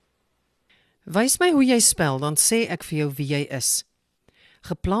Wys my hoe jy spel, dan sê ek vir jou wie jy is.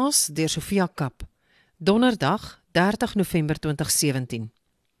 Geplaas deur Sofia Kap, Donderdag, 30 November 2017.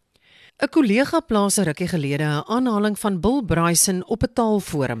 'n Kollega plaas 'n rukkie gelede 'n aanhaling van Bill Bryson op 'n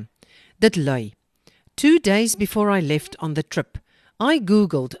taalforum. Dit lui: 2 days before I left on the trip, I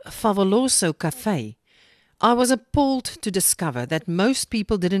googled Favoloso Cafe. I was appalled to discover that most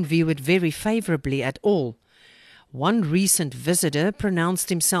people didn't view it very favorably at all. One recent visitor pronounced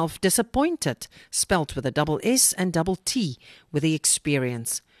himself disappointed, spelt with a double S and double T, with the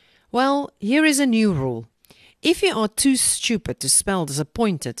experience. Well, here is a new rule. If you are too stupid to spell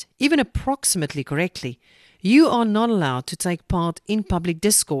disappointed, even approximately correctly, you are not allowed to take part in public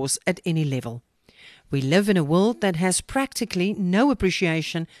discourse at any level. We live in a world that has practically no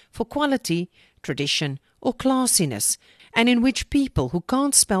appreciation for quality, tradition, or classiness, and in which people who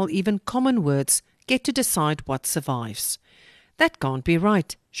can't spell even common words get to decide what survives. That can't be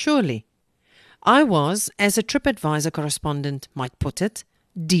right, surely. I was, as a TripAdvisor correspondent might put it,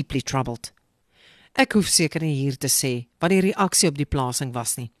 deeply troubled. Ek hoef seker nie hier te sê wat die reaksie op die plasing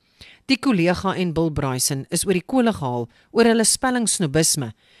was nie. Die kollega en Bill Bryson is oor die kolle gehaal oor hulle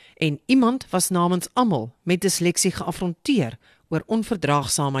spellingsnobisme en iemand was namens almal met disleksie geafronteer oor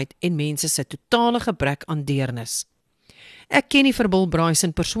onverdraagsaamheid en mense se totale gebrek aan deernis. Ek ken nie vir Bill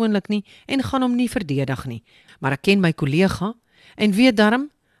Bryson persoonlik nie en gaan hom nie verdedig nie, maar ek ken my kollega en weet darm,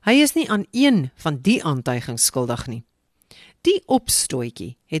 hy is nie aan een van die aantuigings skuldig nie. Die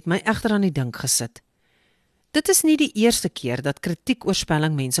opstootjie het my egter aan die dink gesit. Dit is nie die eerste keer dat kritiek oor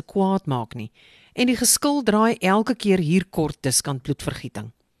spelling mense kwaad maak nie, en die geskil draai elke keer hier kort diskant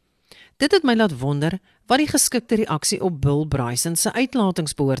bloedvergieting. Dit het my laat wonder wat die geskikte reaksie op Bill Bryson se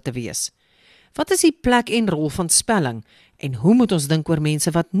uitlatings behoort te wees. Wat is die plek en rol van spelling, en hoe moet ons dink oor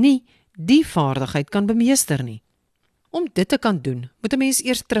mense wat nie die vaardigheid kan bemeester nie? Om dit te kan doen, moet 'n mens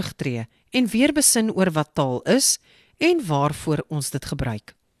eers terugtreë en weer besin oor wat taal is en waarvoor ons dit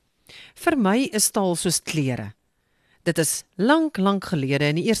gebruik. Vir my is taal soos klere. Dit is lank gelede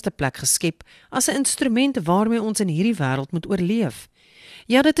in die eerste plek geskep as 'n instrument waarmee ons in hierdie wêreld moet oorleef.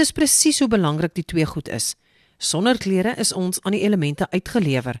 Ja, dit is presies hoe belangrik die twee goed is. Sonder klere is ons aan die elemente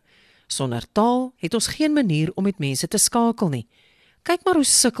uitgelewer. Sonder taal het ons geen manier om met mense te skakel nie. Kyk maar hoe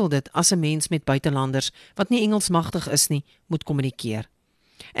sukkel dit as 'n mens met buitelanders wat nie Engels magtig is nie, moet kommunikeer.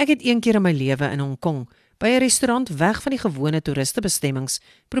 Ek het een keer in my lewe in Hong Kong by 'n restaurant weg van die gewone toeristebestemmings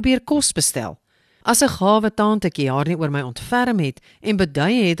probeer kos bestel. As 'n gawe tantetjie haar nie oor my ontferm het en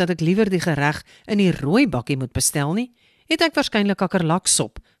beduie het dat ek liewer die gereg in die rooi bakkie moet bestel nie, het ek waarskynlik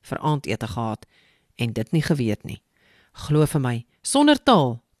kakkerlaksop vir aandete gehad en dit nie geweet nie. Glo vir my, sonder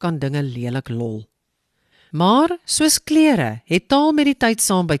taal kan dinge lelik lol. Maar, soos klere, het taal met die tyd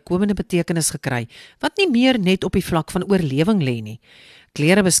saam bykomende betekenis gekry, wat nie meer net op die vlak van oorlewing lê nie.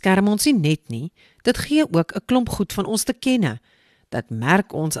 Klere beskerm ons nie net nie, dit gee ook 'n klomp goed van ons te kenne. Dit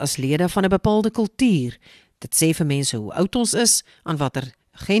merk ons as lede van 'n bepaalde kultuur. Dit sê vir mense hoe oud ons is, aan watter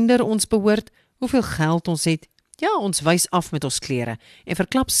gender ons behoort, hoeveel geld ons het. Ja, ons wys af met ons klere en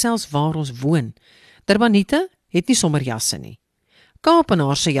verklap selfs waar ons woon. Durbanite het nie sommer jasse nie.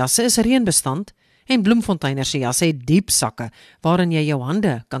 Kaapenaar se jasse is reënbestand en Bloemfonteiner se jasse het diep sakke waarin jy jou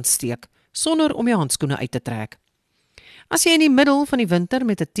hande kan steek sonder om jou handskoene uit te trek. As jy in die middel van die winter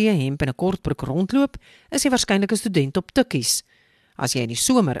met 'n T-hemp en 'n kortbroek rondloop, is jy waarskynlik 'n student op tikkies. As jy in die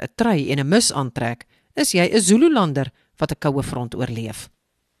somer 'n trui en 'n mus aantrek, is jy 'n Zululander wat 'n koue front oorleef.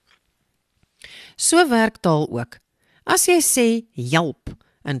 So werk taal ook. As jy sê help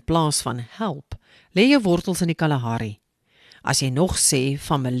in plaas van help, lê jou wortels in die Kalahari. As jy nog sê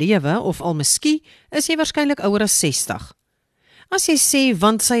van my lewe of al miskien, is jy waarskynlik ouer as 60. As jy sê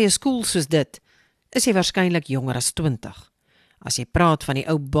want sy is cool soos dit, is jy waarskynlik jonger as 20. As jy praat van die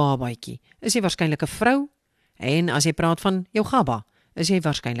ou babaatjie, is jy waarskynlik 'n vrou, en as jy praat van jou gabba, is jy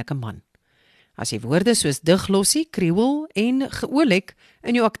waarskynlik 'n man. As jy woorde soos diglossie, kriewel en geolik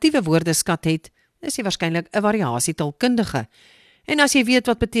in jou aktiewe woordeskat het, is jy waarskynlik 'n variasietaalkundige. En as jy weet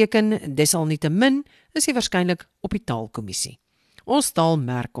wat beteken desalnietemin, is jy waarskynlik op die taalkommissie. Ons taal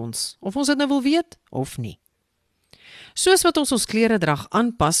merk ons, of ons dit nou wil weet of nie. Soos wat ons kleredrag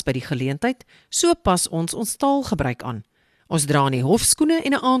aanpas by die geleentheid, so pas ons taalgebruik aan. Ons dra nie hofskoene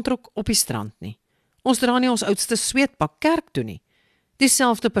en 'n aantrok op die strand nie. Ons dra nie ons oudste sweetpak kerk toe nie.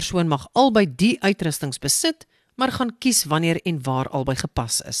 Dieselfde persoon mag albei die uitrustings besit, maar gaan kies wanneer en waar albei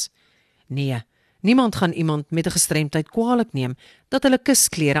gepas is. Nee, niemand gaan iemand met 'n gestremdheid kwaadlik neem dat hulle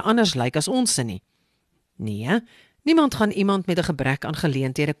kusklere anders lyk as ons nie. Nee, niemand gaan iemand met 'n gebrek aan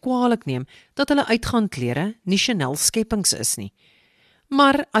geleenthede kwaadlik neem dat hulle uitgaanklere nie Chanel skepings is nie.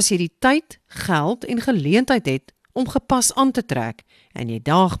 Maar as jy die tyd, geld en geleentheid het om gepas aan te trek en jy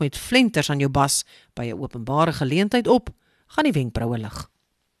daag met flenters aan jou bas by 'n openbare geleentheid op, gaan die wenkbroue lig.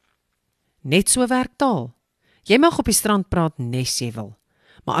 Net so werk taal. Jy mag op die strand praat nes jy wil,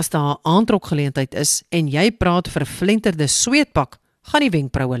 maar as daar 'n aantrokgeleentheid is en jy praat verflenterde sweetpak, gaan die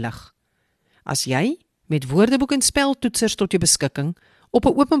wenkbroue lig. As jy, met woordeboek en speltoetsers tot jou beskikking, op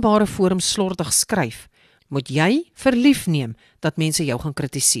 'n openbare forum slordig skryf, moet jy verlief neem dat mense jou gaan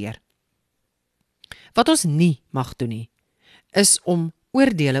kritiseer. Wat ons nie mag doen nie, is om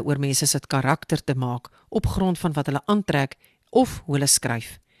oordeele oor mense se karakter te maak op grond van wat hulle aantrek of hoe hulle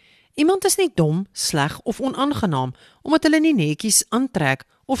skryf. Iemand is nie dom, sleg of onaangenaam omdat hulle nie netjies aantrek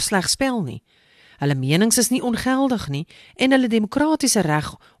of sleg spel nie. Hulle menings is nie ongeldig nie en hulle demokratiese reg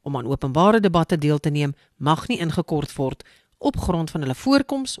om aan openbare debatte deel te neem mag nie ingekort word op grond van hulle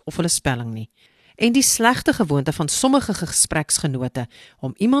voorkoms of hulle spelling nie. En die slegte gewoonte van sommige gespreksgenote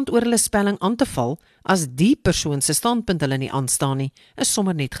om iemand oor hulle spelling aan te val as die persoon se standpunt hulle nie aanstaan nie, is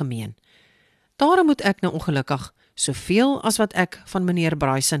sommer net gemeen. Daarom moet ek nou ongelukkig soveel as wat ek van meneer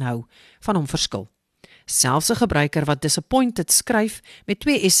Bryson hou, van hom verskil. Selfs 'n gebruiker wat disappointed skryf met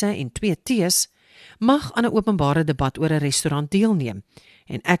 2 s'e en 2 t's, mag aan 'n openbare debat oor 'n restaurant deelneem.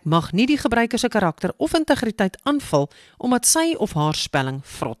 En ek mag nie die gebruiker se karakter of integriteit aanval omdat sy of haar spelling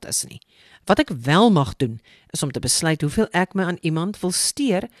vrot is nie. Wat ek wel mag doen, is om te besluit hoeveel ek my aan iemand wil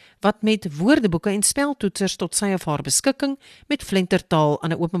steur wat met woordeboeke en speltoetsers tot sy of haar beskikking met flentertaal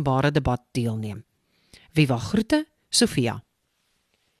aan 'n openbare debat deelneem. Viva groete, Sofia.